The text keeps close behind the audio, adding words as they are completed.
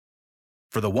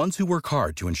For the ones who work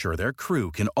hard to ensure their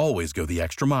crew can always go the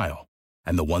extra mile,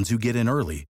 and the ones who get in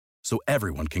early so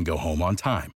everyone can go home on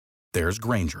time, there's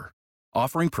Grainger,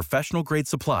 offering professional-grade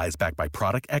supplies backed by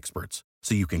product experts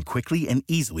so you can quickly and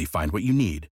easily find what you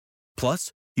need.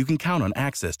 Plus, you can count on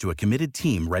access to a committed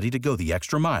team ready to go the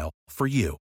extra mile for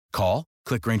you. Call,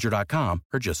 click Grainger.com,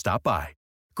 or just stop by.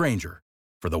 Grainger,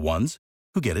 for the ones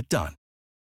who get it done.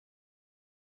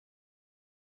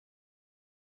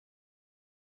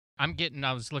 I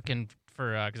was looking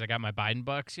for, because I got my Biden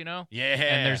bucks, Yeah.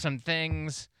 And there's some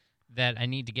things that I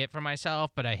need to get for myself,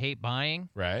 but I hate buying.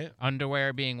 Right.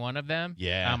 Underwear being one of them.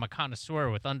 Yeah. I'm a connoisseur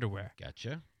with underwear.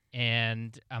 Gotcha.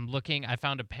 And I'm looking, I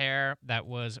found a pair that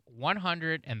was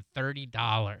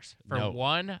 $130 for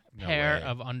one pair way.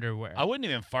 of underwear. I wouldn't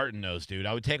even fart in those, dude.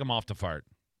 I would take them off to fart.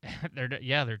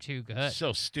 They're too good.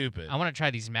 So stupid. I want to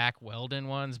try these Mack Weldon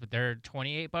ones, but they're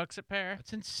 $28 a pair.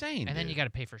 That's insane, And then you dude. got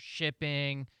to pay for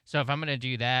shipping. So if I'm going to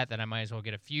do that, then I might as well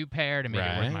get a few pair to make it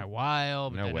worth Right. my while.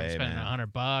 But No then way, I'm spending man.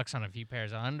 $100 on a few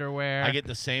pairs of underwear. I get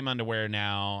the same underwear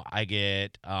now. I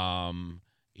get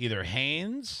either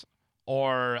Hanes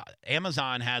or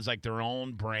Amazon has like their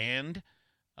own brand,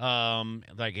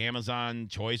 like Amazon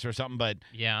Choice or something, but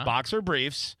Yeah. boxer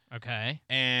briefs, Okay.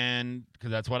 and because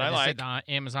that's what I Is like. it on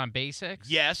Amazon Basics?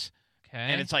 Yes, Okay.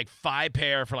 and it's like 5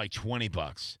 pair for like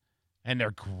 $20, and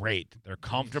they're great. They're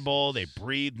comfortable. They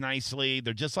breathe nicely.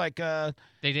 They're just like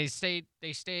They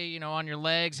stay on your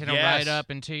legs. They don't Yes. ride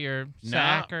up into your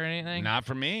sack or anything. not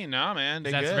for me. No, man.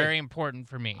 They're That's good. very important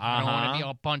for me. I don't want to be Uh-huh.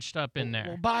 all bunched up in there.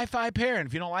 Well, buy 5 pair, and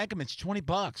if you don't like them, it's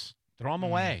 $20. Throw them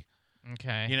away.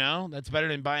 Okay. You know, that's better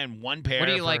than buying 1 pair. What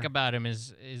do you for- like about him?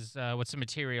 Is what's the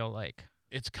material like?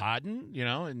 It's cotton, you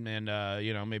know, and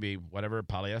maybe whatever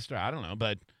polyester. I don't know,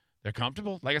 but they're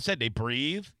comfortable. Like I said, they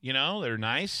breathe. You know, they're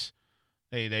nice.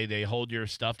 They hold your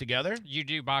stuff together. You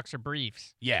do boxer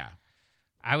briefs. Yeah,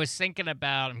 I was thinking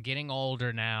about. I'm getting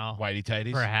older now. whitey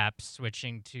tighties. Perhaps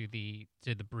switching to the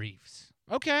briefs.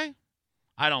 Okay,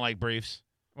 I don't like briefs.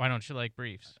 Why don't you like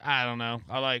briefs? I don't know.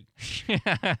 I like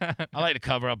to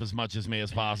cover up as much as me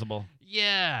as possible.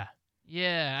 Yeah.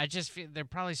 I just feel they're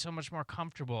probably so much more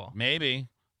comfortable. Maybe,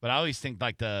 but I always think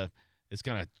like it's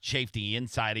gonna chafe the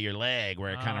inside of your leg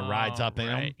where it kind of rides up in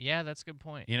them. Right. Yeah, that's a good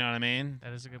point. You know what I mean?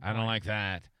 That is a good point. I don't like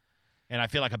that. And I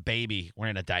feel like a baby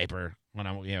wearing a diaper when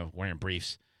I'm, wearing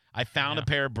briefs. I found a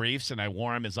pair of briefs and I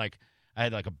wore them as like, I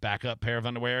had like a backup pair of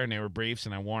underwear and they were briefs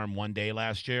and I wore them one day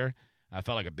last year. I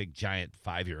felt like a big giant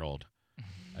 5-year-old.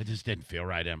 I just didn't feel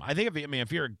right in them. I think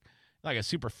if you're like a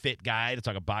super fit guy that's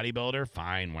like a bodybuilder,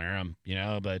 fine, wear them,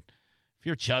 but if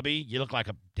you're chubby, you look like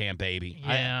a damn baby.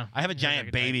 Yeah. I have a You look giant like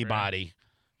a baby diaper. body,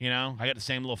 I got the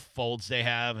same little folds they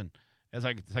have and it's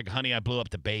like, honey, I blew up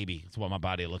the baby. That's what my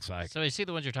body looks like. So you see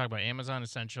the ones you're talking about, Amazon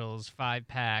Essentials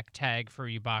 5-pack tag for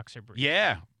you boxer briefs.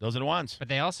 Yeah, those are the ones. But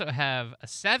they also have a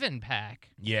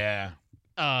 7-pack Yeah.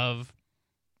 of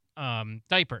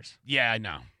diapers Yeah, I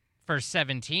know. for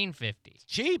 $17.50.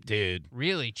 Cheap, dude.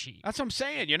 Really cheap. That's what I'm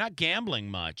saying. You're not gambling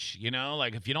much,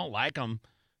 Like, if you don't like them,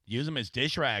 use them as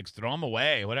dish rags. Throw them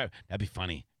away, whatever. That'd be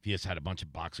funny if you just had a bunch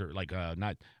of boxer, like,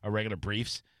 not a regular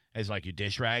briefs, as, like, your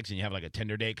dish rags, and you have, like, a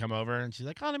Tinder date come over, and she's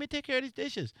like, oh, let me take care of these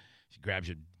dishes. She grabs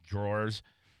your drawers,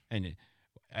 and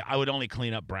I would only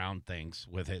clean up brown things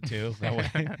with it, too. That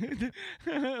way.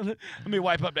 Let me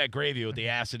wipe up that gravy with the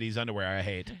ass of these underwear I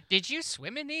hate. Did you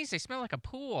swim in these? They smell like a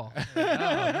pool.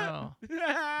 No.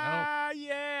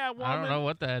 Yeah, woman. I don't know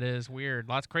what that is. Weird.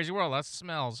 Lots of crazy world. Lots of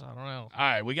smells. I don't know. All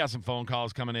right, we got some phone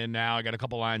calls coming in now. I got a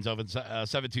couple lines open.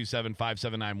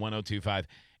 727-579-1025,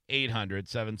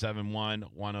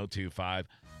 800-771-1025.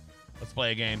 Let's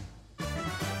play a game.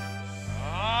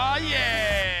 Oh,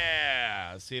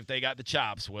 yeah. See if they got the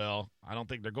chops, Will. I don't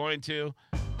think they're going to,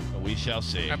 but we shall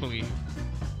see. I believe.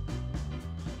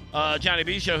 Johnny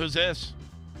B. Show, who's this?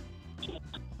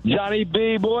 Johnny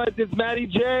B, boys, it's Matty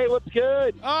J. What's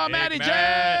good? Oh, Hey, Matty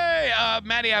Matt. J.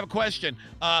 Matty, I have a question.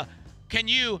 Can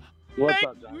you What's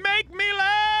up, Johnny? make me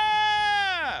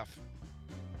laugh?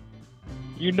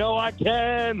 You know I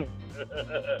can. All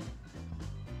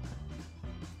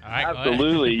right, go ahead.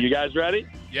 Absolutely. You guys ready?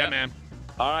 Yeah, man.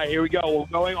 All right, here we go. We're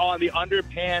going on the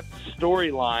underpants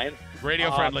storyline.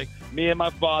 Radio friendly. Me and my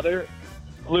father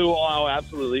flew on. Oh,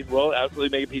 absolutely. We'll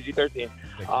absolutely make it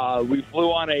PG-13. We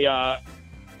flew on a.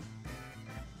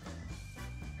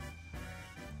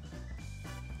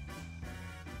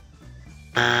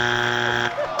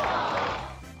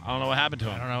 I don't know what happened to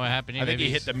him. I don't know what happened. I think Maybe he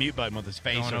hit he's the mute button with his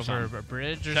face going or over something. a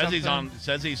bridge or Says something.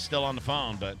 Says he's still on the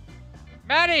phone, but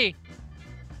Maddie!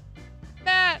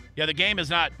 Matt! yeah, the game is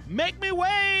not make me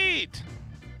wait.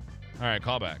 All right,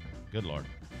 call back. Good Lord.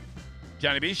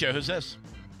 Johnny B. Show, who's this?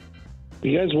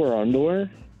 You guys wear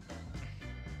underwear?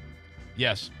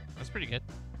 Yes. That's pretty good.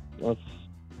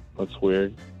 That's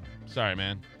weird. Sorry,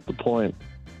 man. The point.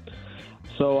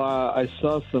 So I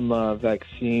saw some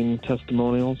vaccine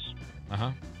testimonials.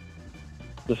 Uh-huh.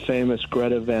 The famous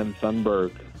Greta Van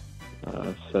Thunberg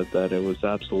said that it was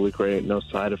absolutely great, no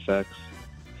side effects.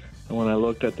 And when I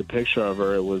looked at the picture of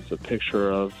her, it was a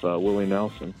picture of Willie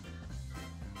Nelson.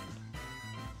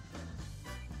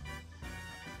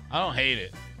 I don't hate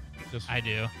it. I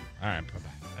do. All right,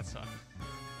 bye-bye. That sucks.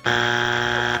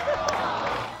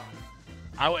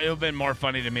 It would have been more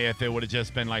funny to me if it would have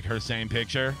just been like her same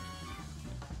picture,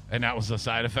 and that was the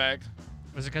side effect.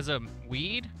 Was it because of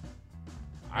weed?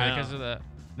 Or I don't because know. of the...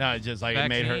 No, it's just like it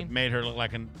Vaccine? made her look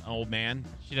like an old man.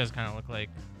 She does kind of look like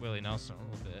Willie Nelson a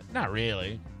little bit. Not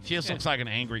really. She just Yeah. looks like an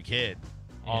angry kid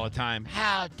all Yeah. the time.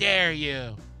 How dare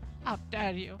you? How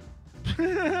dare you?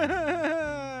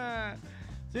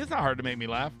 See, it's not hard to make me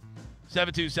laugh.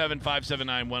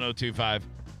 727-579-1025.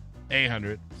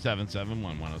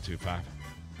 800-771-1025.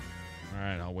 All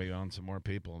right, I'll wait on some more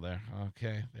people there.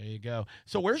 Okay, there you go.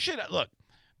 So where should I look?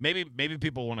 Maybe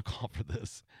people want to call for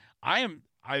this. I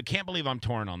can't believe I'm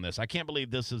torn on this. I can't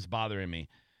believe this is bothering me.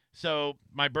 So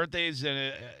my birthday's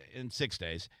in 6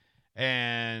 days,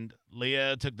 and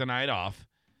Leah took the night off,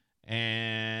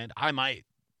 and I might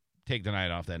take the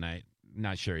night off that night.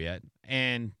 Not sure yet.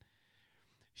 And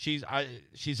I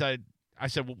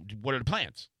said, well, what are the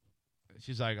plans?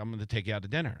 She's like, I'm going to take you out to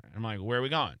dinner. I'm like, where are we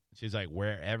going? She's like,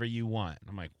 wherever you want.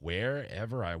 I'm like,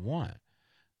 wherever I want.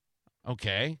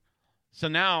 Okay. So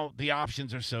now the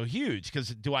options are so huge because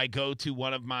do I go to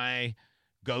one of my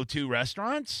go-to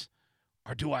restaurants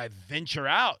or do I venture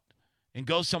out and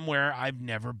go somewhere I've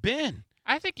never been?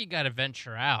 I think you got to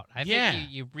venture out. I Yeah. think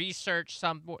you research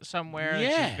somewhere that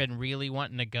Yeah. you've been really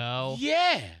wanting to go.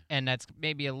 Yeah. And that's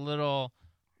maybe a little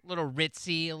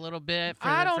ritzy a little bit for,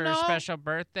 I don't for know. a special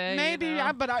birthday. Maybe, you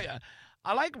know? but I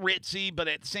like ritzy, but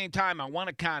at the same time, I want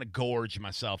to kind of gorge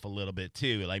myself a little bit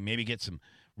too. Like maybe get some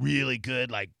really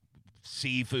good like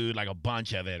seafood, like a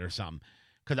bunch of it or something.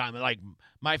 Because I'm like,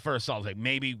 my first thought was like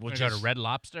maybe we'll Wanna just go to Red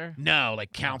Lobster. no,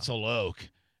 like Council Oak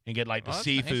and get like the Oh, that's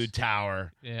seafood nice.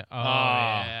 tower. Yeah. Oh, Oh,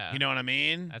 yeah. you know what I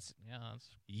mean? That's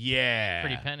Yeah,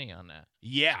 pretty penny on that.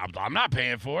 Yeah, I'm not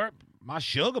paying for it. My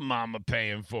sugar mama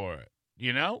paying for it.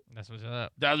 You know, That's what's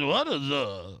up. that's what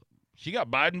is She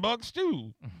got Biden bucks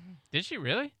too. Did she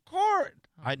really? Court.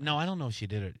 Oh, I don't know if she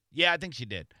did it. Yeah, I think she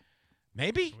did.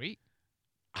 Maybe. Sweet.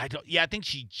 I don't. Yeah, I think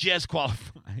she just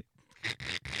qualified.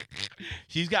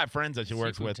 She's got friends that she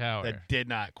works Seafood with Tower. that did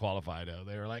not qualify though.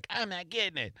 They were like, "I'm not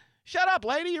getting it." Shut up,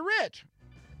 lady. You're rich.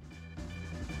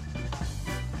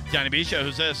 Johnny B Show.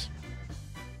 Who's this?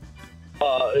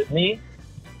 Me?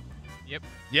 Yep.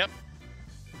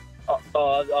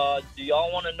 Do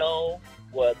y'all want to know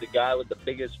what the guy with the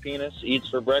biggest penis eats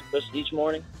for breakfast each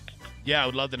morning? Yeah, I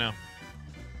would love to know.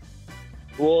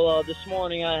 Well, this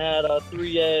morning I had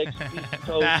 3 eggs, piece of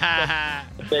toast,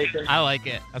 That's bacon. I like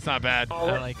it. not bad.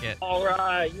 I like it. All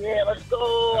right, yeah, let's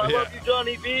go. I Yeah. love you,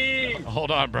 Johnny B.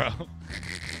 Hold on, bro.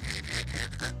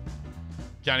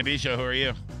 Johnny B Show. Who are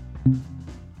you?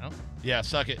 Oh. Yeah,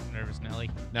 suck it. Nervous Nelly.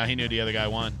 No, he knew the other guy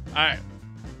won. All right.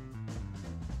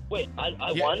 Wait, I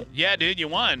Yeah, won? yeah, dude, you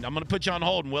won. I'm gonna put you on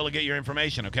hold and we'll get your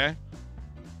information, okay?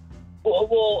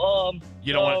 Well,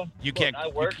 You don't want. You look, can't. I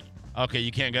work. Okay,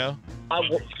 you can't go.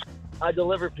 I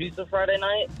deliver pizza Friday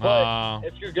night, but Uh,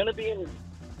 if you're gonna be in,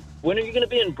 when are you gonna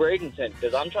be in Bradenton?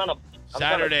 Because I'm trying to.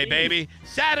 Saturday, baby.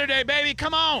 Saturday, baby.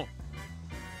 Come on.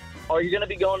 Are you gonna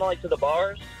be going to the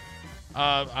bars?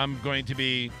 I'm going to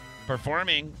be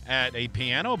performing at a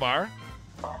piano bar.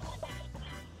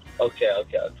 Okay.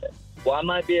 Well, I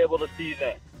might be able to see you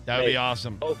then. That would be Maybe.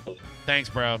 awesome. Hopefully. Thanks,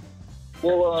 bro.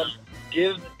 Well,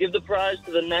 give the prize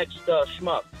to the next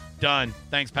schmuck. Done.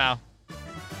 Thanks, pal.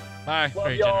 Bye. Love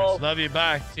Very y'all. generous. Love you.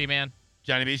 Bye. See you, man.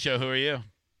 Johnny B Show. Who are you?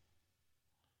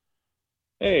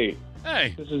 Hey,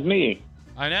 Hey, this is me.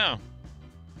 I know.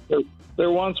 There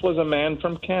once was a man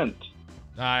from Kent.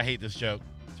 I hate this joke.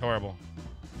 It's horrible.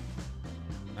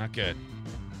 Not good.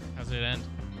 How's it end?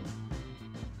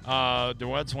 There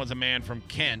once was a man from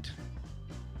Kent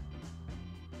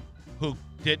who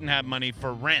didn't have money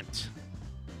for rent.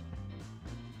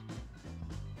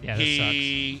 Yeah, that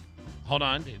He, hold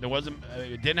on. There wasn't.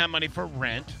 Didn't have money for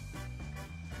rent. sucks.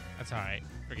 That's all right.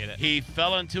 Forget it. He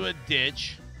fell into a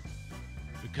ditch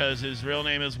because his real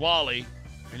name is Wally,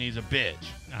 and he's a bitch.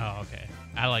 Oh, okay.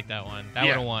 I like that one. That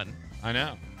Yeah. would have won. I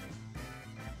know.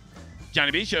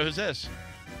 Johnny B Show. Who's this?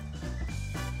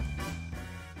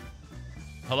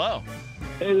 Hello.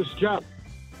 Hey, this is Jeff.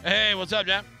 Hey, what's up,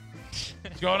 Jeff?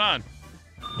 What's going on?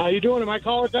 How you doing? Am I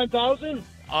calling 10,000?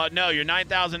 No, you're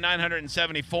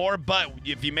 9,974. But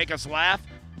if you make us laugh,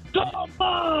 Come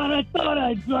on! I thought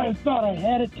I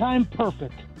had it timed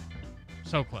perfect.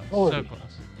 So close. Oh. So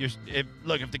close.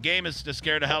 look, if the game is to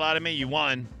scare the hell out of me, you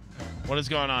won. What is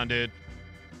going on, dude?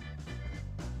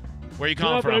 Where are you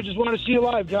calling Nothing, from? I just want to see you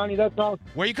live, Johnny. That's all.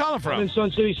 Where are you calling I'm in from?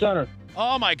 Sun City Center.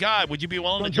 Oh my God! Would you be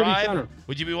willing to Sun City drive? Center.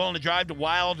 Would you be willing to drive to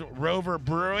Wild Rover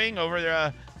Brewing over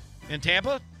there in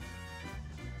Tampa?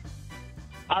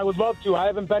 I would love to. I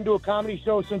haven't been to a comedy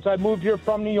show since I moved here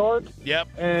from New York, Yep.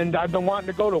 and I've been wanting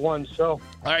to go to one. So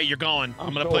All right, you're going.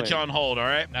 I'm gonna going. put you on hold. All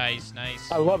right. Nice,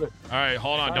 nice. I love it. All right,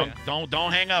 hold on. All right.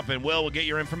 Don't hang up, and Will get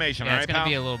your information. Yeah, all right, it's gonna pal?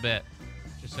 be a little bit,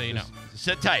 just so you know. Just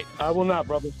sit tight. I will not,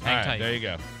 brother. All right, tight. there you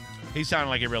go. He sounded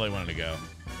like he really wanted to go.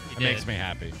 He That did. makes me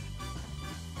happy.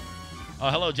 Oh,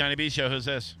 hello, Johnny B. Show. Who's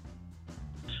this?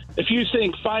 If you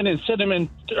think finding cinnamon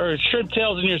or shrimp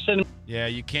tails in your cinnamon, Yeah,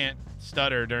 you can't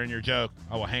stutter during your joke.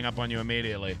 I will hang up on you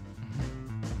immediately.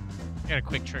 Got a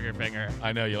quick trigger finger.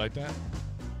 I know you like that.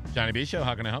 Johnny B. Show.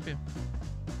 How can I help you?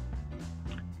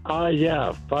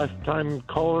 Yeah, 5-time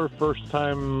caller,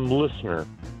 first-time listener.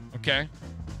 Okay.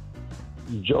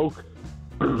 Joke.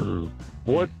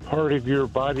 What part of your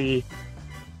body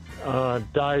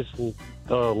dies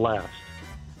last?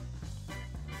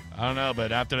 I don't know,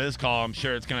 but after this call, I'm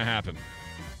sure it's gonna happen.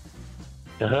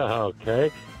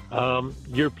 Okay.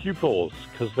 Your pupils,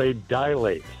 because they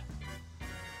dilate.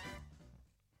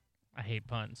 I hate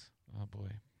puns. Oh boy.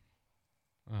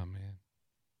 Oh man.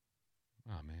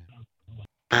 Oh man.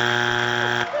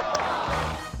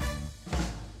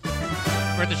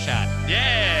 Worth a shot.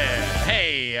 Yeah.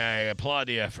 Hey, I applaud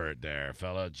the effort there,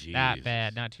 fella. Jeez. Not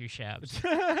bad. Not too shabs.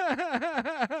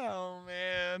 Oh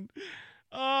man.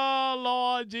 Oh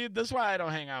Lord, gee, that's why I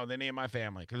don't hang out with any of my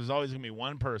family, because there's always gonna be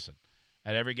one person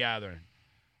at every gathering.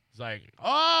 It's like, oh,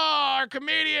 our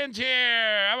comedian's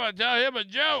here. I'm gonna tell him a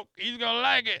joke. He's gonna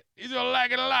like it. He's gonna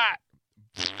like it a lot.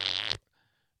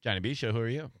 Johnny B. Show. Who are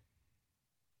you?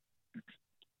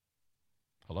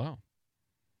 Hello.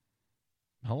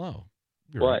 Hello.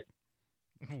 You're What?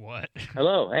 What?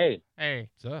 Hello, hey. Hey.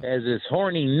 What's up? There's this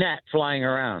horny gnat flying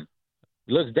around.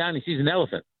 He looks down, he sees an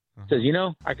elephant. Says, you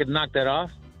know, I could knock that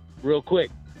off real quick.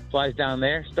 Flies down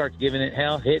there, starts giving it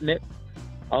hell, hitting it.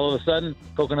 All of a sudden,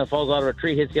 coconut falls out of a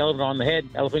tree, hits the elephant on the head.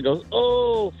 Elephant goes,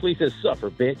 oh, flea says, suffer,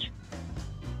 bitch.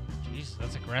 Jeez,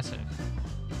 that's aggressive.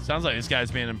 Sounds like this guy's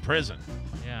being in prison.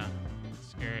 Yeah.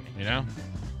 Scary. You know?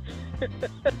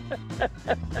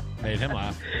 Made him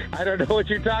laugh. I don't know what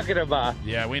you're talking about.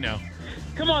 Yeah, we know.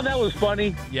 Come on, that was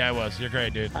funny. Yeah, it was. You're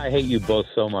great, dude. I hate you both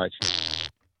so much.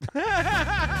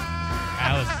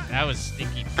 That was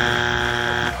stinky.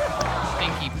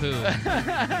 Stinky poo.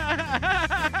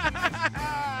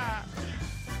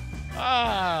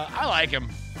 I like him.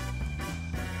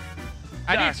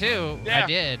 I Yeah. do too. Yeah. I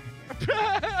did.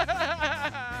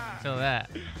 So that.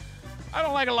 I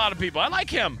don't like a lot of people. I like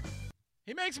him.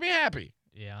 He makes me happy,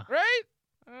 Yeah. right?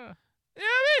 Uh, You know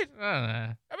what I don't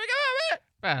know. I mean? I mean,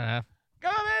 come on, man.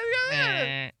 Come on,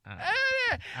 man. Come on,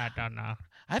 man. I don't know.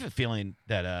 I have a feeling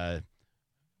that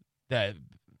that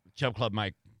Chub Club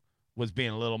Mike was being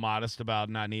a little modest about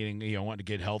not needing, wanting to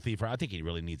get healthy. I think he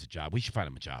really needs a job. We should find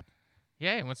him a job.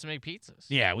 Yeah, he wants to make pizzas.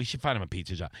 Yeah, we should find him a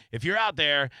pizza job. If you're out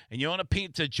there and you own a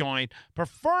pizza joint,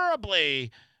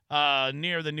 preferably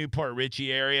near the Newport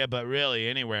Richie area, but really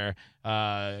anywhere,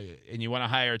 and you want to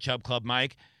hire Chub Club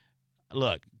Mike,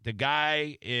 look, the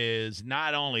guy is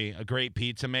not only a great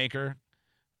pizza maker,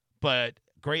 but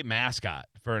great mascot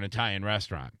for an Italian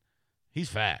restaurant. He's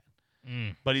fat,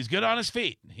 but he's good on his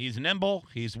feet. He's nimble.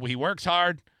 He works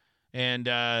hard, and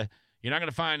you're not going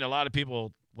to find a lot of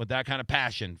people with that kind of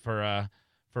passion for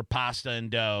pasta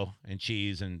and dough and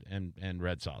cheese and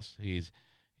red sauce.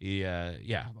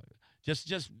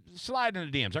 Just slide in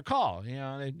the DMs or call.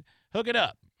 Hook it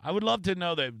up. I would love to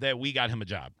know that we got him a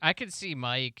job I could see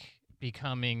Mike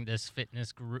becoming this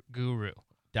fitness guru.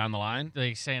 down the line.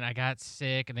 Like saying, I got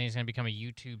sick, and then he's going to become a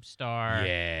YouTube star.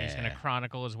 Yeah. He's going to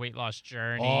chronicle his weight loss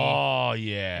journey. Oh And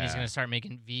yeah. he's going to start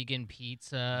making vegan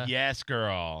pizza. Yes,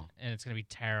 girl. And it's going to be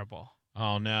terrible.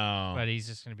 Oh no. But he's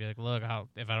just going to be like, look,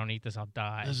 if I don't eat this, I'll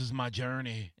die. This is my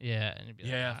journey. Yeah. And he'd be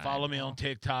Yeah, like, follow "All me right, on well,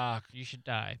 TikTok. You should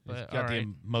die. It's But got all the right.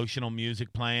 emotional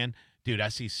music playing. Dude, I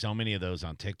see so many of those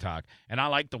on TikTok. And I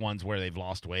like the ones where they've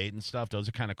lost weight and stuff. Those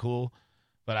are kind of cool.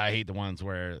 But I hate the ones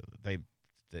where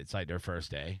it's like their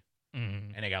first day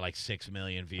Mm. and they got like 6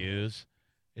 million views.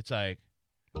 It's like,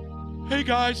 hey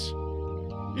guys,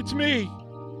 it's me,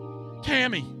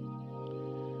 Tammy.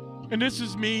 And this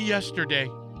is me yesterday.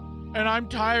 And I'm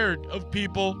tired of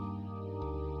people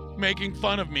making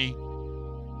fun of me.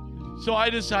 So I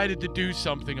decided to do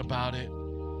something about it.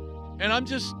 And I'm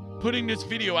just putting this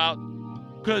video out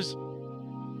because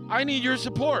I need your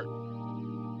support.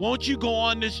 Won't you go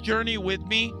on this journey with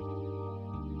me?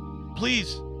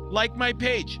 Please like my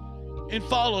page and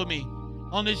follow me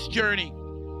on this journey.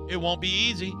 It won't be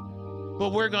easy,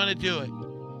 but we're going to do it.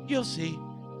 You'll see.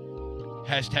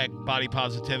 Hashtag body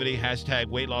positivity, hashtag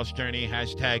weight loss journey,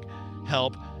 hashtag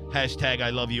help, hashtag I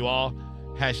love you all,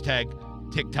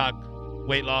 hashtag TikTok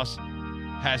weight loss,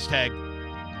 hashtag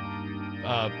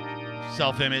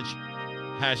self-image,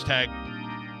 hashtag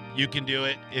you can do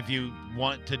it if you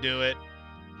want to do it,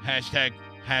 hashtag,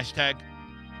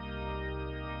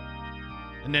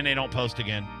 and then they don't post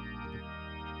again.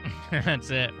 That's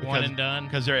it. One and done.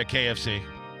 Because they're at KFC.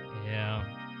 Yeah.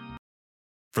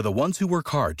 For the ones who work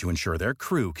hard to ensure their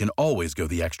crew can always go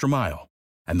the extra mile,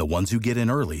 and the ones who get in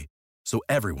early so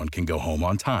everyone can go home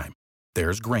on time,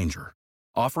 there's Grainger,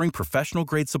 offering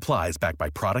professional-grade supplies backed by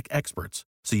product experts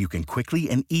so you can quickly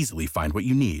and easily find what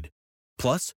you need.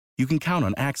 Plus, you can count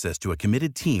on access to a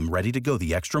committed team ready to go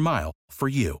the extra mile for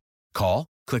you. Call,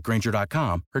 click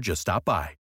Grainger.com, or just stop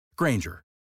by. Grainger,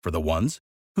 for the ones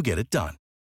who get it done.